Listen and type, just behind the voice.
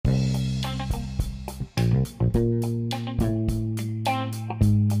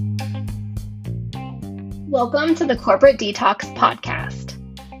Welcome to the Corporate Detox podcast.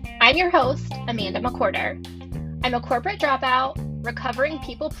 I'm your host, Amanda McCorder. I'm a corporate dropout, recovering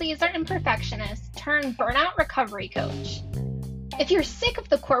people pleaser and perfectionist turned burnout recovery coach. If you're sick of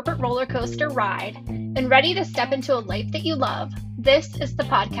the corporate roller coaster ride and ready to step into a life that you love, this is the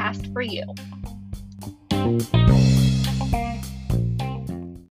podcast for you.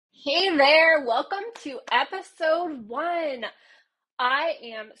 Hey there, welcome to episode 1. I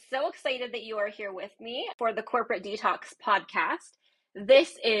am so excited that you are here with me for the Corporate Detox podcast.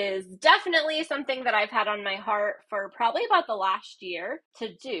 This is definitely something that I've had on my heart for probably about the last year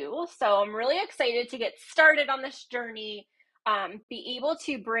to do. So I'm really excited to get started on this journey, be able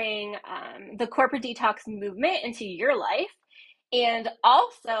to bring the Corporate Detox movement into your life, and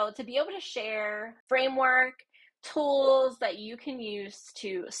also to be able to share framework, tools that you can use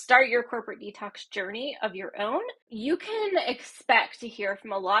to start your corporate detox journey of your own. You can expect to hear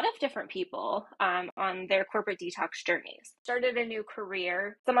from a lot of different people on their corporate detox journeys. Started a new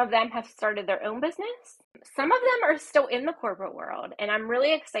career. Some of them have started their own business. Some of them are still in the corporate world. And I'm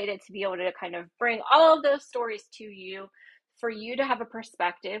really excited to be able to kind of bring all of those stories to you for you to have a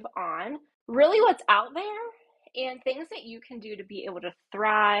perspective on really what's out there and things that you can do to be able to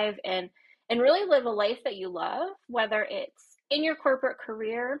thrive and really live a life that you love, whether it's in your corporate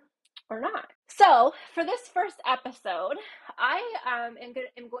career or not. So for this first episode, I am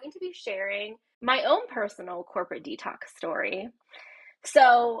going to be sharing my own personal corporate detox story.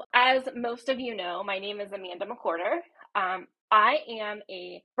 So as most of you know, my name is Amanda McCorder. I am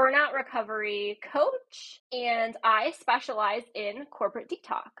a burnout recovery coach, and I specialize in corporate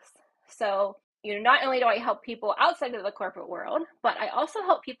detox. So not only do I help people outside of the corporate world, but I also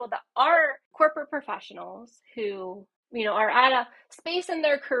help people that are corporate professionals who, are at a space in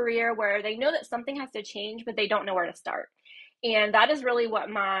their career where they know that something has to change, but they don't know where to start. And that is really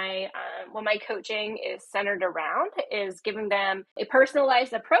what my coaching is centered around, is giving them a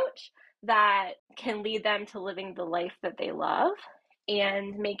personalized approach that can lead them to living the life that they love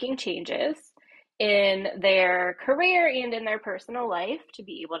and making changes in their career and in their personal life to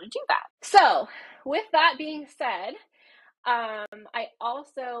be able to do that. So with that being said, I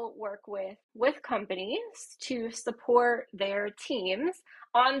also work with companies to support their teams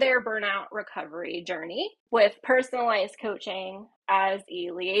on their burnout recovery journey with personalized coaching as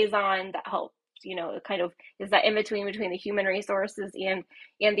a liaison that helps, kind of is that in between the human resources and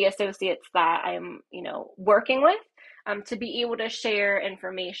the associates that I'm, working with. To be able to share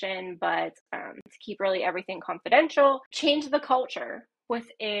information, but to keep really everything confidential, change the culture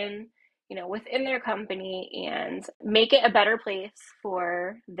within their company and make it a better place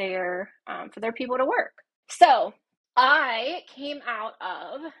for their people to work. So I came out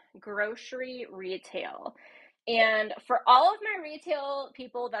of grocery retail. And for all of my retail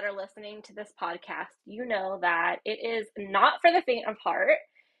people that are listening to this podcast, you know that it is not for the faint of heart.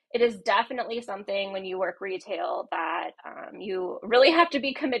 It is definitely something when you work retail that you really have to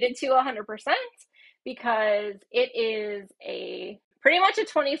be committed to 100% because it is pretty much a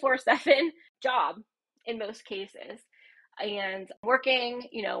 24/7 job in most cases. And working,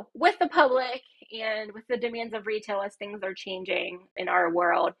 with the public and with the demands of retail as things are changing in our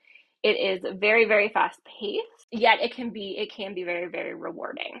world, it is very, very fast paced, yet it can be very, very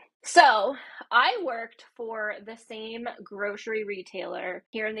rewarding. So I worked for the same grocery retailer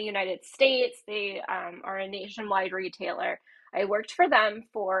here in the United States. They are a nationwide retailer. I worked for them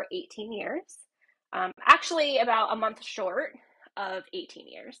for 18 years, actually about a month short of 18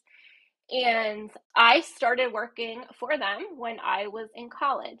 years. And I started working for them when I was in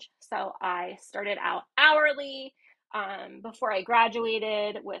college. So I started out hourly before I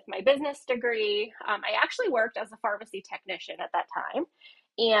graduated with my business degree. I actually worked as a pharmacy technician at that time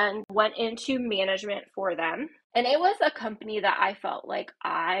and went into management for them. And it was a company that I felt like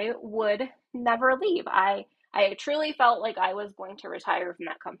I would never leave. I truly felt like I was going to retire from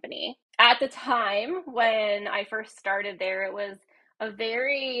that company. At the time when I first started there, it was a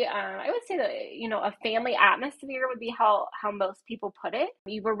very, I would say that, a family atmosphere would be how most people put it.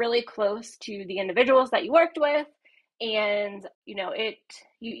 You were really close to the individuals that you worked with. And,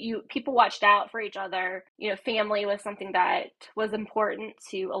 people watched out for each other. Family was something that was important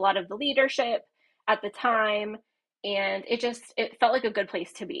to a lot of the leadership at the time. And it felt like a good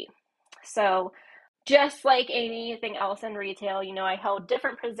place to be. So just like anything else in retail, I held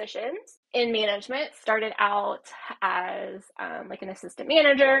different positions in management, started out as like an assistant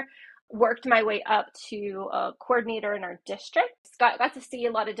manager, worked my way up to a coordinator in our district, got to see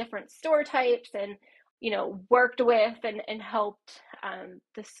a lot of different store types and, worked with and helped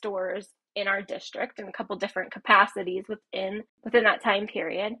the stores in our district in a couple different capacities within that time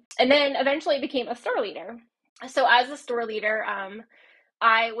period. And then eventually became a store leader. So as a store leader,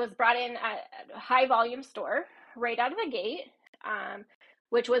 I was brought in at a high volume store right out of the gate,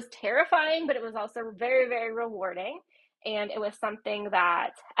 which was terrifying, but it was also very, very rewarding. And it was something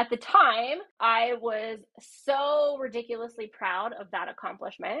that at the time I was so ridiculously proud of that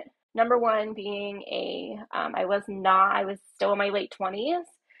accomplishment. Number one being I was still in my late 20s,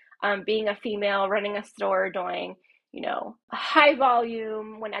 being a female running a store doing, a high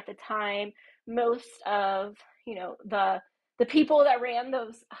volume when at the time most of, the people that ran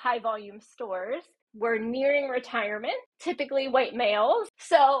those high volume stores were nearing retirement, typically white males.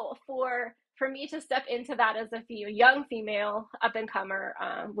 So for me to step into that as a young female up and comer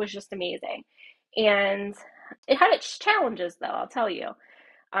was just amazing. And it had its challenges, though, I'll tell you.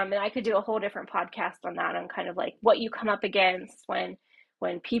 And I could do a whole different podcast on that, on kind of like what you come up against when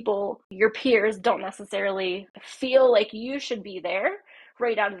people, your peers, don't necessarily feel like you should be there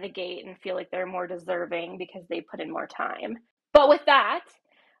right out of the gate and feel like they're more deserving because they put in more time. But with that,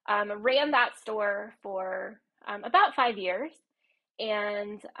 ran that store for about 5 years,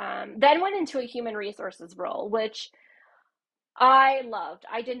 and then went into a human resources role, which I loved.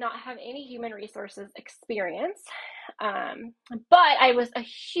 I did not have any human resources experience, but I was a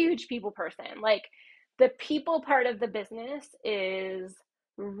huge people person. Like, the people part of the business is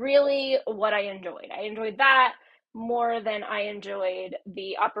really what I enjoyed. I enjoyed that more than I enjoyed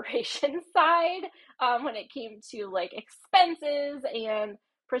the operations side, when it came to like expenses and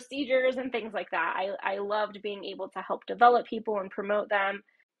procedures and things like that. I loved being able to help develop people and promote them,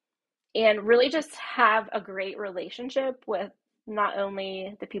 and really just have a great relationship with not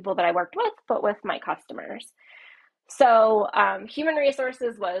only the people that I worked with, but with my customers. So human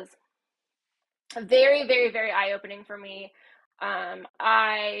resources was very, very, very eye-opening for me.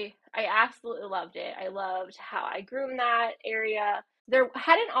 I absolutely loved it. I loved how I grew in that area. There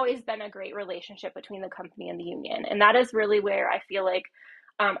hadn't always been a great relationship between the company and the union, and that is really where I feel like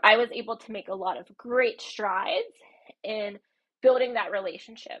I was able to make a lot of great strides in building that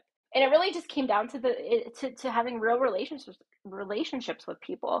relationship. And it really just came down to having real relationships with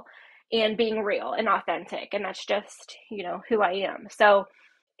people and being real and authentic, and that's just who I am. So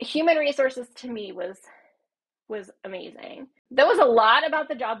human resources to me was amazing. There was a lot about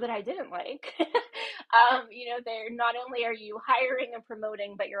the job that I didn't like. They're not only are you hiring and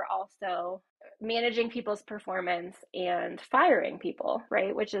promoting, but you're also managing people's performance and firing people,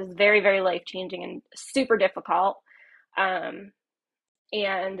 right? Which is very, very life-changing and super difficult. And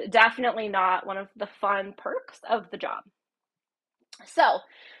definitely not one of the fun perks of the job. So,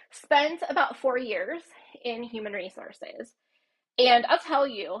 spent about 4 years in human resources. And I'll tell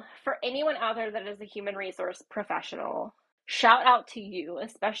you, for anyone out there that is a human resource professional, shout out to you,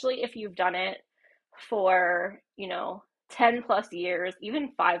 especially if you've done it for, 10 plus years,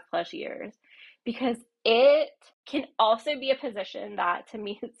 even 5 plus years, because it can also be a position that, to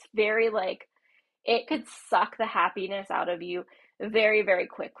me, it's very like, it could suck the happiness out of you very, very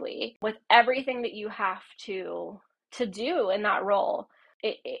quickly with everything that you have to do in that role.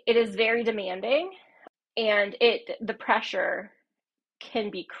 It is very demanding, and the pressure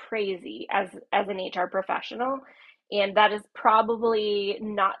can be crazy as an HR professional, and that is probably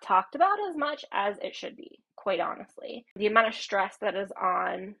not talked about as much as it should be, quite honestly. The amount of stress that is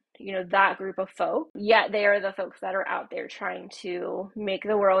on that group of folk, yet they are the folks that are out there trying to make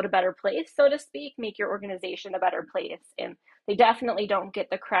the world a better place, so to speak, make your organization a better place, and they definitely don't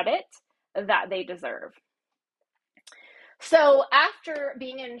get the credit that they deserve. So after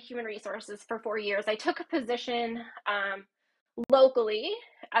being in human resources for 4 years, I took a position locally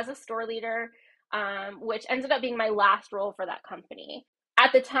as a store leader, which ended up being my last role for that company.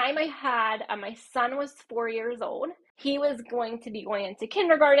 At the time, I had my son was 4 years old. He was going to be going into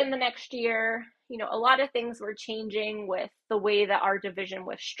kindergarten the next year. A lot of things were changing with the way that our division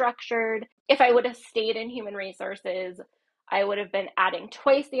was structured. If I would have stayed in human resources, I would have been adding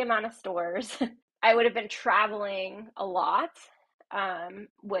twice the amount of stores. I would have been traveling a lot,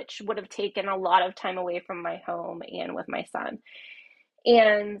 which would have taken a lot of time away from my home and with my son.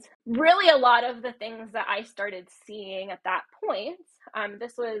 And really a lot of the things that I started seeing at that point,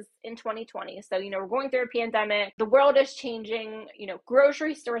 this was in 2020. So, we're going through a pandemic, the world is changing,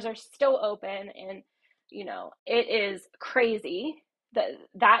 grocery stores are still open, and, it is crazy.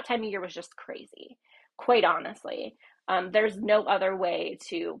 That time of year was just crazy, quite honestly. There's no other way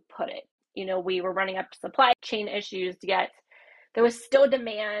to put it. We were running up supply chain issues, yet there was still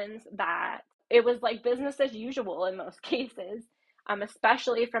demands that it was like business as usual in most cases,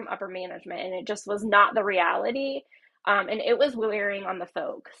 especially from upper management. And it just was not the reality. And it was wearing on the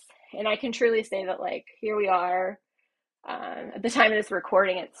folks. And I can truly say that, like, here we are. At the time of this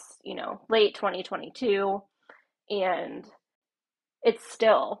recording, it's, late 2022, and it's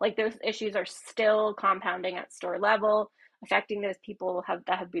still like those issues are still compounding at store level, affecting those people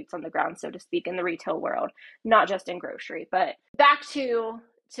that have boots on the ground, so to speak, in the retail world, not just in grocery. But back to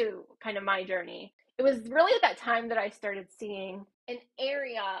kind of my journey. It was really at that time that I started seeing an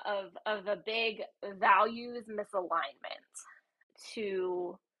area of a big values misalignment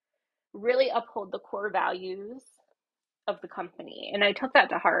to really uphold the core values of the company. And I took that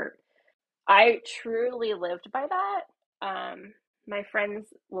to heart. I truly lived by that. My friends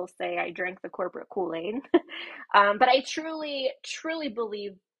will say I drank the corporate Kool-Aid, but I truly, truly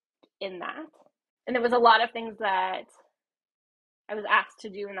believed in that. And there was a lot of things that I was asked to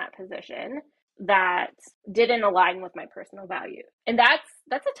do in that position that didn't align with my personal value. And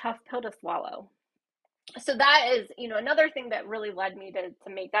that's a tough pill to swallow. So that is, another thing that really led me to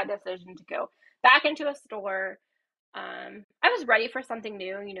make that decision to go back into a store. I was ready for something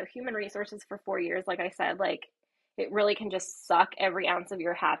new. Human resources for 4 years, like I said, like it really can just suck every ounce of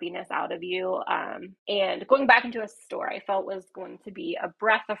your happiness out of you. And going back into a store, I felt was going to be a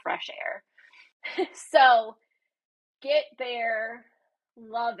breath of fresh air. So get there,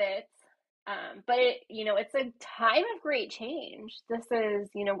 love it. But it's a time of great change. This is,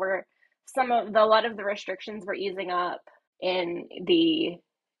 where a lot of the restrictions were easing up in the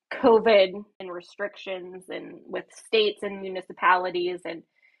COVID and restrictions, and with states and municipalities, and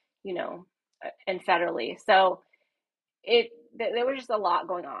and federally. So there was just a lot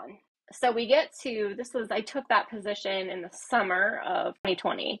going on. So we get to I took that position in the summer of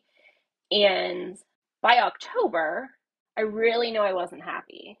 2020, and by October, I really knew I wasn't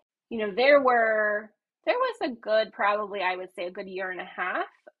happy. There was a good, probably I would say a good year and a half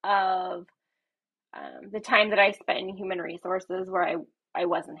of the time that I spent in human resources where I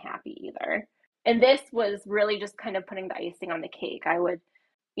wasn't happy either. And this was really just kind of putting the icing on the cake. I would,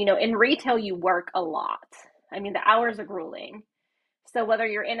 in retail, you work a lot. I mean, the hours are grueling. So whether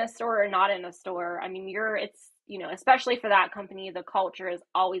you're in a store or not in a store, I mean, especially for that company, the culture is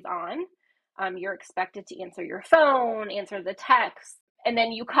always on. You're expected to answer your phone, answer the text, and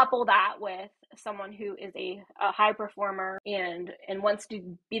then you couple that with someone who is a high performer and wants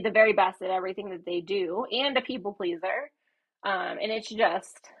to be the very best at everything that they do, and a people pleaser. And it's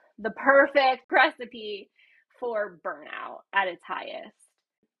just the perfect recipe for burnout at its highest.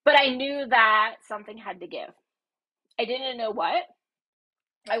 But I knew that something had to give. I didn't know what.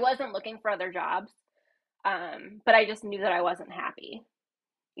 I wasn't looking for other jobs, but I just knew that I wasn't happy.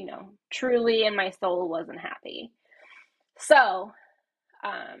 Truly in my soul wasn't happy. So,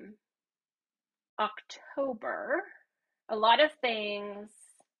 October, a lot of things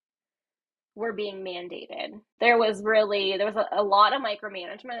were being mandated. There was a lot of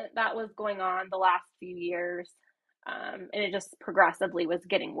micromanagement that was going on the last few years, and it just progressively was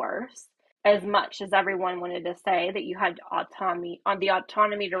getting worse. As much as everyone wanted to say that you had autonomy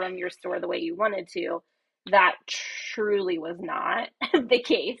to run your store the way you wanted to, that truly was not the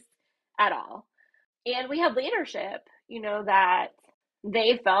case at all. And we had leadership, that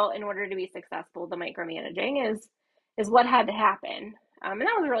they felt in order to be successful, the micromanaging is what had to happen. And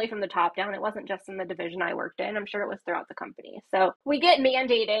that was really from the top down. It wasn't just in the division I worked in. I'm sure it was throughout the company. So we get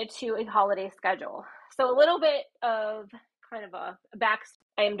mandated to a holiday schedule. So a little bit of kind of a back.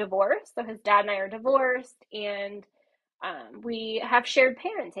 I am divorced. So his dad and I are divorced, and we have shared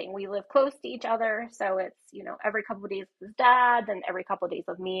parenting. We live close to each other. So it's, every couple of days with his dad, then every couple of days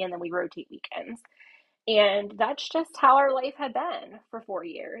with me, and then we rotate weekends. And that's just how our life had been for 4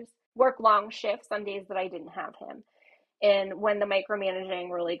 years. Work long shifts on days that I didn't have him. And when the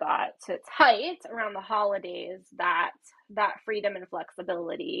micromanaging really got to its height around the holidays, that freedom and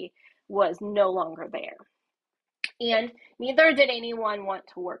flexibility was no longer there. And neither did anyone want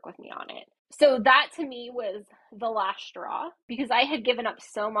to work with me on it. So that to me was the last straw, because I had given up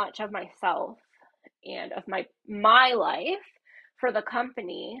so much of myself and of my life for the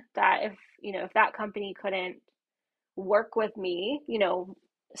company, that if that company couldn't work with me,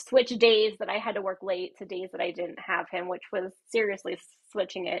 switch days that I had to work late to days that I didn't have him, which was seriously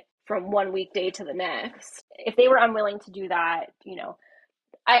switching it from one weekday to the next. If they were unwilling to do that,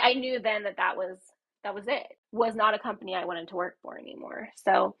 I knew then that was it. Was not a company I wanted to work for anymore.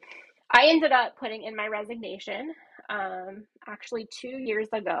 So I ended up putting in my resignation, actually 2 years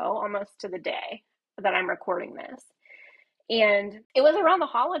ago, almost to the day that I'm recording this. And it was around the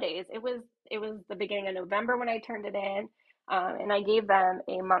holidays. It was the beginning of November when I turned it in. And I gave them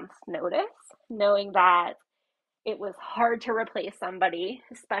a month's notice, knowing that it was hard to replace somebody,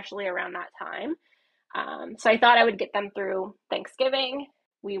 especially around that time. So I thought I would get them through Thanksgiving,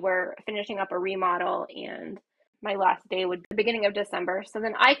 we were finishing up a remodel, and my last day would be the beginning of December. So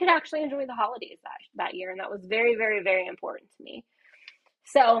then I could actually enjoy the holidays that year. And that was very, very, very important to me.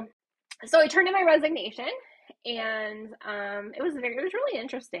 So I turned in my resignation, and it was really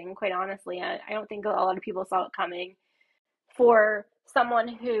interesting, quite honestly. I don't think a lot of people saw it coming for someone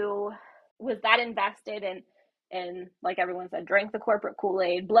who was that invested and like everyone said, drank the corporate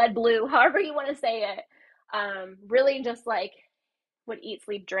Kool-Aid, bled blue, however you want to say it. Really just like would eat,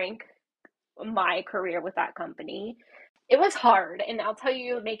 sleep, drink my career with that company. It was hard, and I'll tell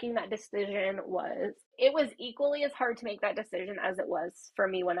you, making that decision was equally as hard to make that decision as it was for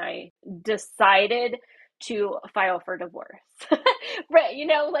me when I decided to file for divorce. Right,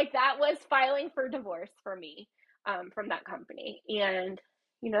 like that was filing for divorce for me, from that company. And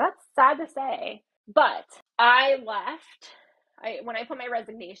that's sad to say, but I left. When I put my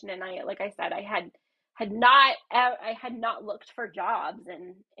resignation in, like I said, I had not looked for jobs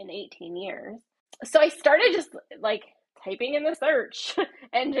in 18 years. So I started just like typing in the search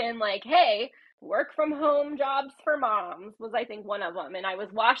engine, like, hey, work from home jobs for moms was, I think, one of them. And I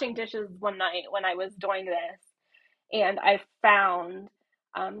was washing dishes one night when I was doing this, and I found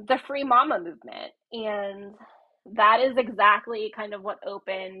the Free Mama movement. And that is exactly kind of what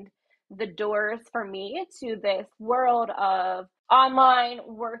opened the doors for me to this world of online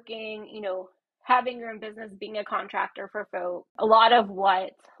working, having your own business, being a contractor for folks. A lot of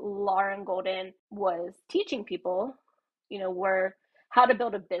what Lauren Golden was teaching people, were how to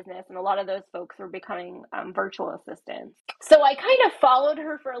build a business. And a lot of those folks were becoming virtual assistants. So I kind of followed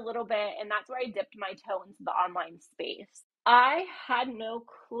her for a little bit, and that's where I dipped my toe into the online space. I had no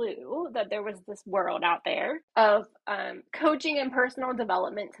clue that there was this world out there of coaching and personal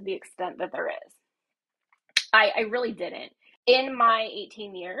development to the extent that there is. I really didn't. In my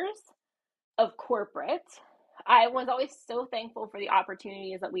 18 years of corporate, I was always so thankful for the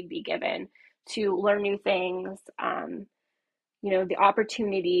opportunities that we'd be given to learn new things, the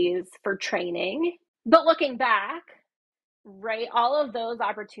opportunities for training. But looking back, right, all of those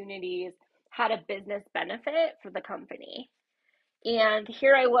opportunities had a business benefit for the company. And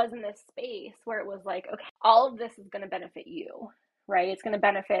here I was in this space where it was like, okay, all of this is going to benefit you, right? It's going to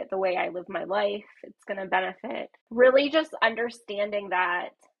benefit the way I live my life. It's going to benefit really just understanding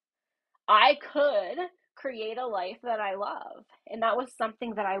that I could create a life that I love. And that was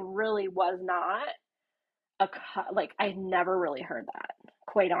something that I really was not like, I never really heard that,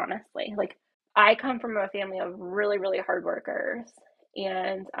 quite honestly. Like, I come from a family of really, really hard workers.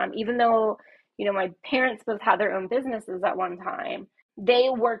 And even though, my parents both had their own businesses at one time, they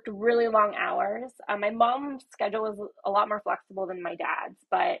worked really long hours. My mom's schedule was a lot more flexible than my dad's,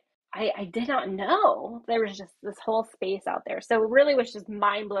 but I did not know there was just this whole space out there. So it really was just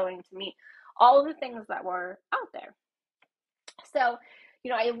mind blowing to me, all of the things that were out there. So,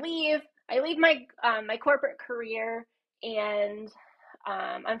 I leave my corporate career, and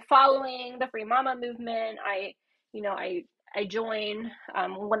I'm following the Free Mama movement. I join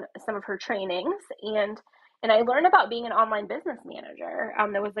some of her trainings, and I learned about being an online business manager.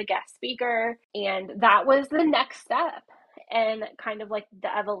 There was a guest speaker, and that was the next step, and kind of like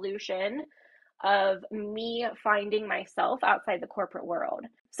the evolution of me finding myself outside the corporate world.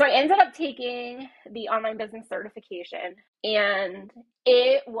 So I ended up taking the online business certification, and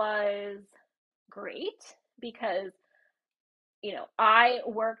it was great because I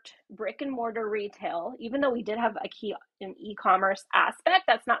worked brick and mortar retail. Even though we did have an e-commerce aspect,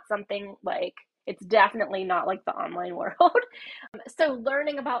 that's not something like, it's definitely not like the online world. So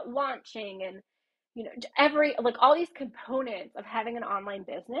learning about launching and all these components of having an online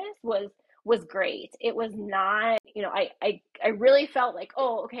business was great. It was not, I really felt like,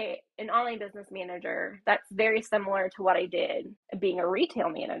 oh, okay, an online business manager, that's very similar to what I did being a retail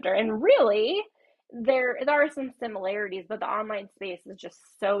manager. And really, there are some similarities, but the online space is just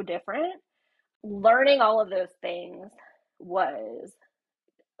so different. Learning all of those things was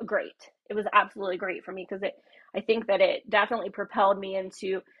great. It was absolutely great for me because I think that it definitely propelled me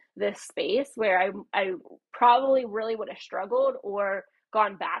into this space where I probably really would have struggled or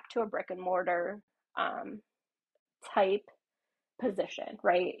gone back to a brick and mortar type position,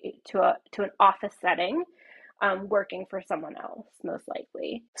 right? To an office setting, working for someone else, most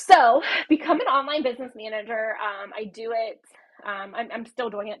likely. So become an online business manager. I do it. I'm still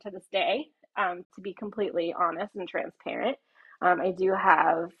doing it to this day, to be completely honest and transparent. I do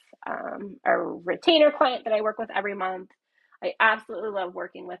have a retainer client that I work with every month. I absolutely love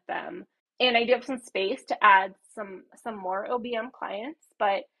working with them. And I do have some space to add some more OBM clients,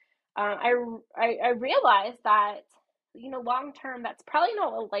 but I realized that, long term, that's probably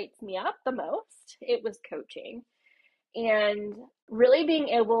not what lights me up the most. It was coaching. And really being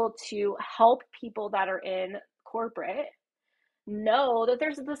able to help people that are in corporate know that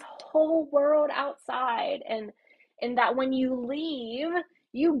there's this whole world outside, and that when you leave,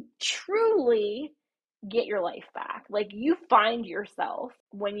 you truly get your life back. Like, you find yourself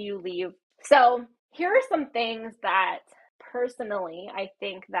when you leave. So here are some things that personally I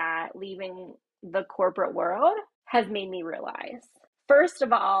think that leaving the corporate world has made me realize. First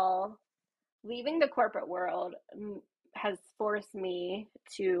of all, leaving the corporate world has forced me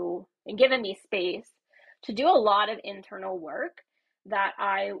to, and given me space to do a lot of internal work that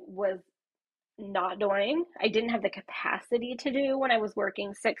I was not doing. I didn't have the capacity to do when I was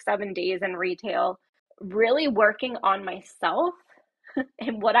working 6-7 days in retail. Really working on myself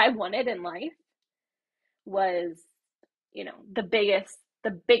and what I wanted in life was,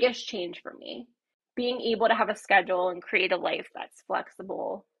 the biggest change for me. Being able to have a schedule and create a life that's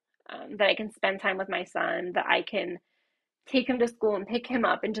flexible, that I can spend time with my son, that I can take him to school and pick him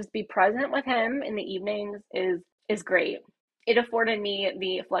up and just be present with him in the evenings is great. It afforded me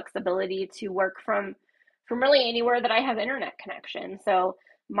the flexibility to work from really anywhere that I have internet connection. So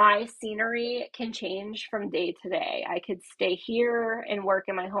my scenery can change from day to day. I could stay here and work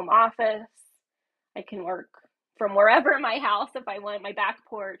in my home office. I can work from wherever in my house if I want, my back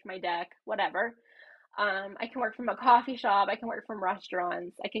porch, my deck, whatever. I can work from a coffee shop. I can work from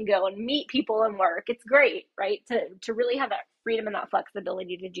restaurants. I can go and meet people and work. It's great, right? To really have that freedom and that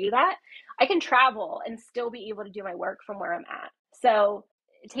flexibility to do that. I can travel and still be able to do my work from where I'm at. So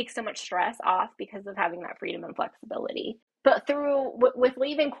it takes so much stress off because of having that freedom and flexibility. But with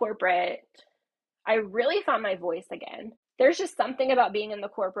leaving corporate, I really found my voice again. There's just something about being in the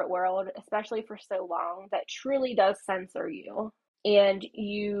corporate world, especially for so long, that truly does censor you. And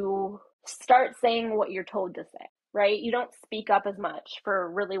you start saying what you're told to say, right? You don't speak up as much for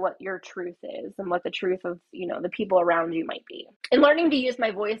really what your truth is and what the truth of, the people around you might be. And learning to use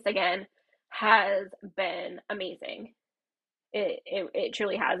my voice again has been amazing. It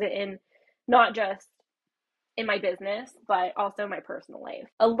truly has it, and not just in my business, but also in my personal life.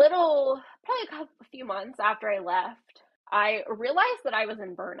 Probably a few months after I left, I realized that I was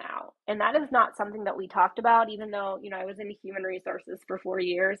in burnout, and that is not something that we talked about. Even though, I was in human resources for 4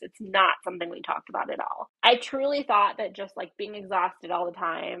 years, it's not something we talked about at all. I truly thought that just like being exhausted all the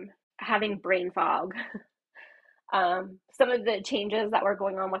time, having brain fog, some of the changes that were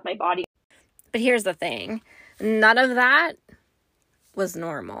going on with my body. But here's the thing, none of that was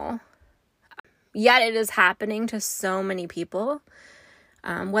normal. Yet it is happening to so many people.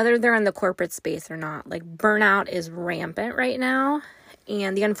 Whether they're in the corporate space or not. Like, burnout is rampant right now.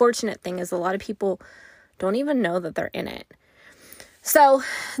 And the unfortunate thing is a lot of people don't even know that they're in it. So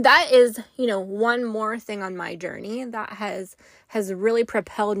that is, one more thing on my journey that has really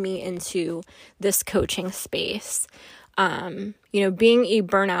propelled me into this coaching space. Being a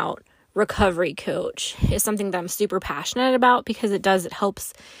burnout recovery coach is something that I'm super passionate about because it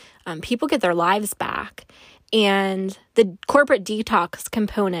helps people get their lives back. And the corporate detox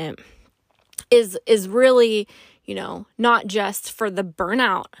component is really, not just for the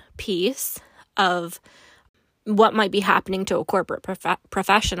burnout piece of what might be happening to a corporate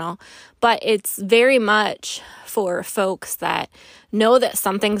professional, but it's very much for folks that know that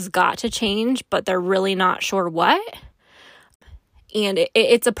something's got to change, but they're really not sure what. And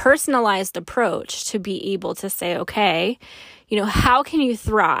it's a personalized approach to be able to say, okay, how can you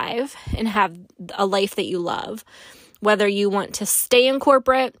thrive and have a life that you love, whether you want to stay in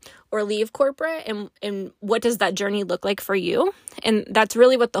corporate or leave corporate, and what does that journey look like for you? And that's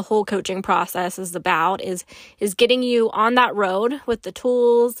really what the whole coaching process is about, is getting you on that road with the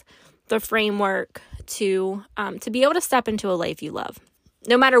tools, the framework to be able to step into a life you love,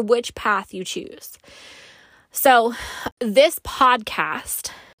 no matter which path you choose. So this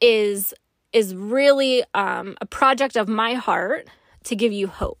podcast is really a project of my heart to give you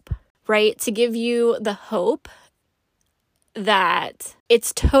hope, right? To give you the hope that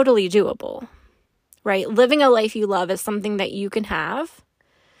it's totally doable, right? Living a life you love is something that you can have.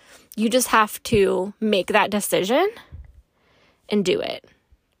 You just have to make that decision and do it.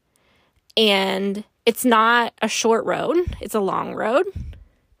 And it's not a short road, it's a long road.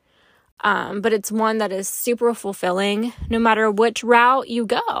 But it's one that is super fulfilling no matter which route you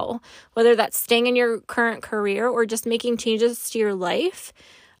go, whether that's staying in your current career or just making changes to your life.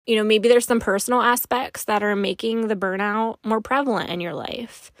 Maybe there's some personal aspects that are making the burnout more prevalent in your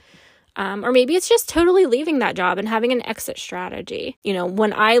life. Or maybe it's just totally leaving that job and having an exit strategy.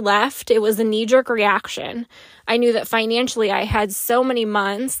 When I left, it was a knee-jerk reaction. I knew that financially I had so many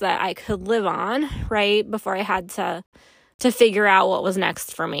months that I could live on, right, before I had to figure out what was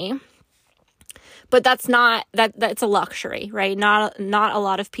next for me. But that's a luxury, right? Not a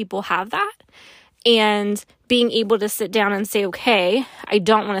lot of people have that. And being able to sit down and say, okay, I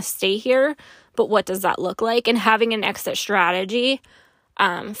don't want to stay here, but what does that look like? And having an exit strategy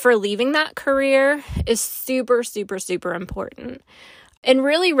for leaving that career is super, super, super important. And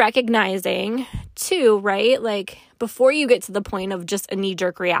really recognizing too, right? Like before you get to the point of just a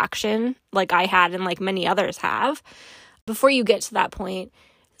knee-jerk reaction, like I had and like many others have, before you get to that point,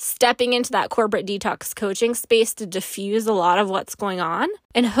 stepping into that corporate detox coaching space to diffuse a lot of what's going on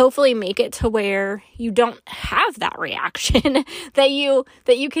and hopefully make it to where you don't have that reaction, that you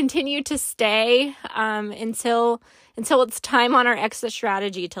continue to stay until it's time on our exit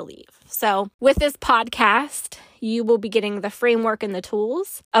strategy to leave. So with this podcast, you will be getting the framework and the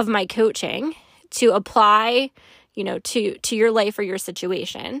tools of my coaching to apply, to your life or your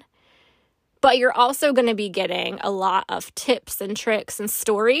situation. But you're also going to be getting a lot of tips and tricks and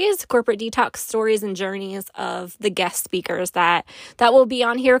stories, corporate detox stories and journeys of the guest speakers that will be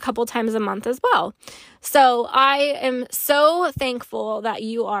on here a couple times a month as well. So I am so thankful that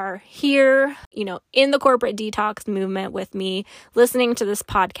you are here, in the corporate detox movement with me, listening to this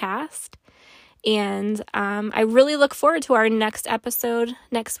podcast. And I really look forward to our next episode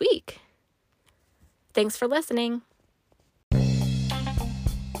next week. Thanks for listening.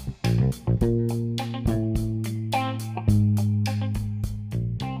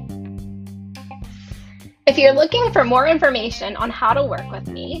 If you're looking for more information on how to work with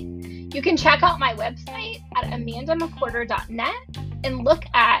me, you can check out my website at amandamcquarter.net and look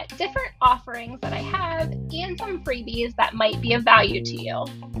at different offerings that I have and some freebies that might be of value to you.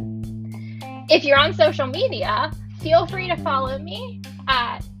 If you're on social media, feel free to follow me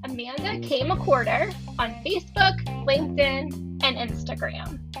at Amanda K. McQuarter on Facebook, LinkedIn, and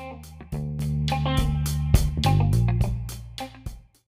Instagram.